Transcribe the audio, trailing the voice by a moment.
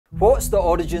What's the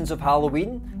origins of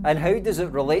Halloween and how does it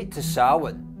relate to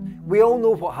Samhain? We all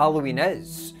know what Halloween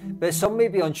is, but some may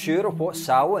be unsure of what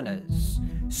Samhain is.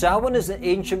 Samhain is an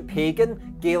ancient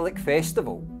pagan Gaelic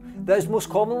festival that is most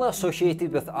commonly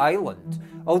associated with Ireland,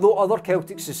 although other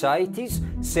Celtic societies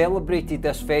celebrated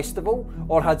this festival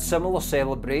or had similar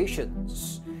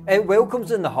celebrations. It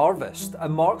welcomes in the harvest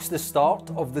and marks the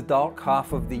start of the dark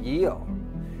half of the year.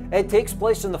 It takes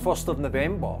place on the 1st of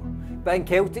November, but in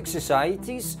Celtic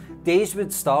societies, days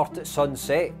would start at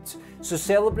sunset, so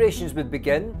celebrations would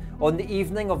begin on the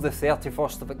evening of the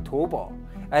 31st of October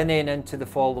and then into the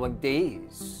following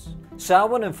days.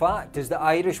 Samhain, in fact, is the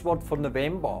Irish word for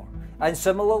November, and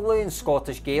similarly in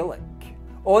Scottish Gaelic.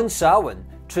 On Samhain,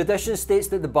 tradition states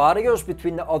that the barriers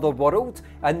between the other world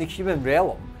and the human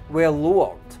realm were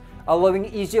lowered,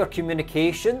 allowing easier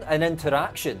communication and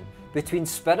interaction between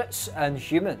spirits and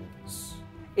humans.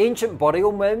 Ancient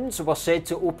burial mounds were said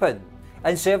to open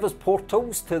and serve as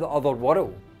portals to the other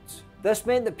world. This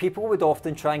meant that people would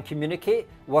often try and communicate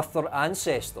with their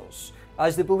ancestors,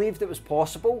 as they believed it was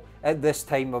possible at this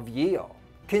time of year.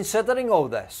 Considering all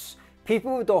this,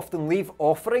 people would often leave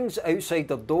offerings outside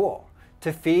their door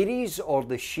to fairies or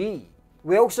the Sidhe.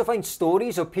 We also find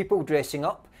stories of people dressing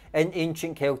up in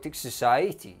ancient Celtic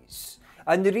societies,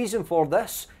 and the reason for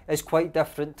this is quite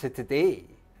different to today.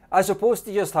 As opposed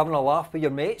to just having a laugh with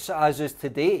your mates as is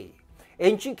today,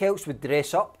 ancient Celts would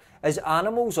dress up as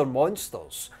animals or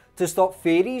monsters to stop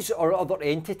fairies or other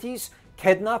entities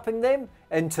kidnapping them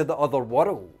into the other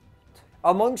world.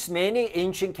 Amongst many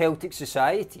ancient Celtic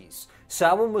societies,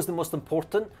 Samhain was the most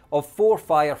important of 4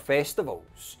 fire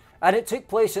festivals, and it took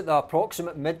place at the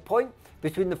approximate midpoint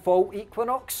between the fall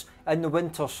equinox and the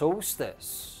winter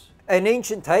solstice. In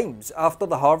ancient times, after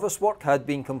the harvest work had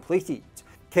been completed,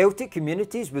 Celtic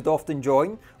communities would often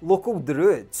join local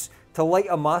druids to light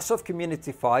a massive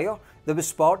community fire that was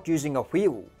sparked using a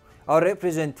wheel, a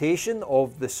representation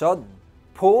of the sun.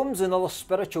 Poems and other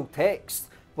spiritual texts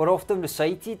were often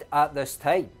recited at this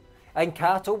time, and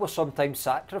cattle were sometimes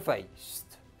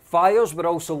sacrificed. Fires were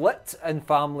also lit in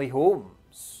family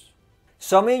homes.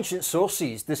 Some ancient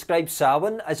sources describe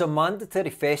Samhain as a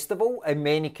mandatory festival in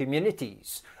many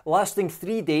communities, lasting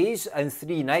 3 days and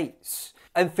 3 nights,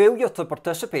 and failure to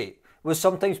participate was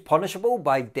sometimes punishable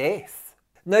by death.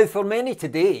 Now, for many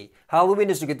today, Halloween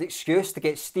is a good excuse to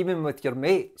get steaming with your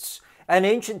mates. In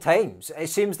ancient times, it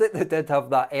seems that they did have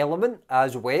that element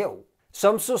as well.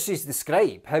 Some sources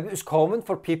describe how it was common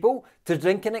for people to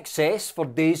drink in excess for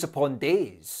days upon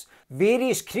days.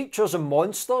 Various creatures and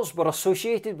monsters were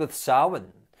associated with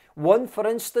Samhain. One, for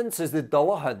instance, is the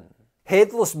Dullahan,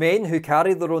 headless men who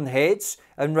carry their own heads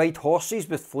and ride horses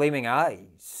with flaming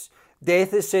eyes.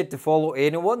 Death is said to follow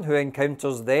anyone who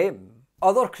encounters them.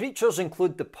 Other creatures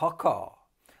include the Pucker,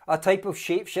 a type of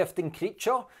shape-shifting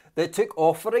creature that took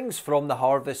offerings from the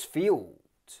harvest field.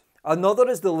 Another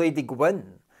is the Lady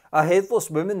Gwyn, a headless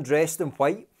woman dressed in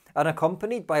white and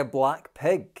accompanied by a black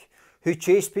pig, who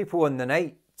chased people in the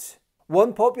night.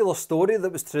 One popular story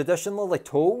that was traditionally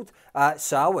told at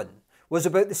Samhain was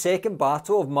about the Second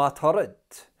Battle of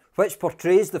Mathurid, which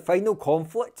portrays the final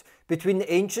conflict between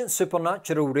the ancient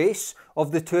supernatural race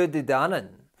of the Tuatha Dé Danann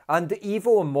and the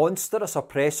evil and monstrous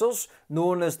oppressors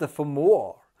known as the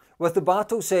Fomor, with the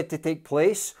battle said to take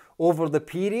place over the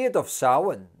period of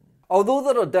Samhain. Although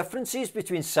there are differences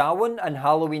between Samhain and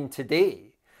Halloween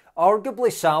today,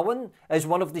 arguably Samhain is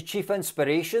one of the chief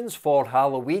inspirations for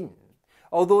Halloween,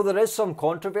 although there is some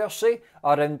controversy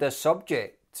around this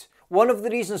subject. One of the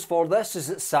reasons for this is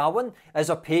that Samhain is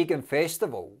a pagan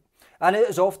festival, and it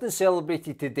is often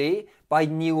celebrated today by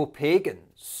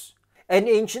neo-pagans. In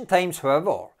ancient times,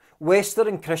 however,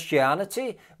 Western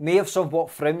Christianity may have somewhat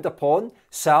frowned upon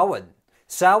Samhain.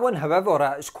 Samhain, however,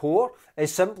 at its core,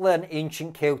 is simply an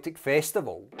ancient Celtic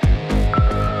festival.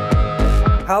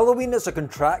 Halloween is a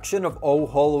contraction of All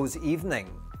Hallows Evening,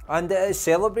 and it is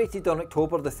celebrated on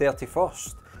October the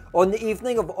 31st, on the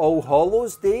evening of All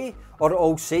Hallows Day or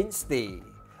All Saints' Day,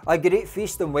 a great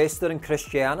feast in Western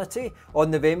Christianity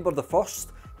on November the 1st,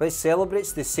 which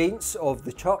celebrates the saints of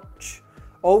the Church.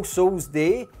 All Souls'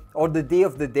 Day, or the Day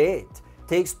of the Dead,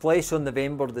 takes place on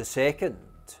November the 2nd.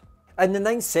 In the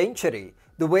 9th century,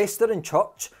 the Western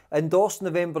Church endorsed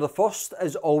November the 1st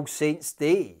as All Saints'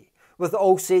 Day, with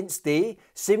All Saints' Day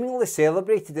seemingly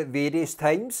celebrated at various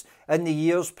times in the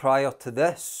years prior to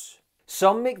this.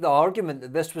 Some make the argument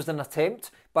that this was an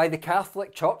attempt by the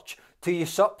Catholic Church to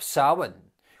usurp Samhain,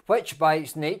 which by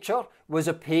its nature was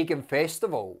a pagan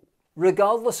festival.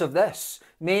 Regardless of this,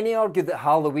 many argue that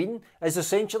Halloween is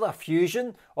essentially a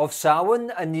fusion of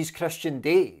Samhain and these Christian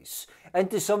days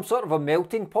into some sort of a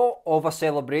melting pot of a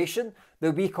celebration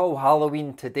that we call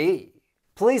Halloween today?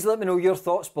 Please let me know your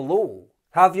thoughts below.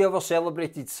 Have you ever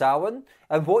celebrated Samhain?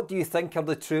 And what do you think are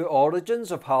the true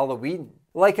origins of Halloween?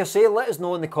 Like I say, let us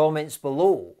know in the comments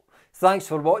below. Thanks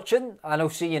for watching, and I'll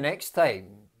see you next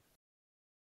time.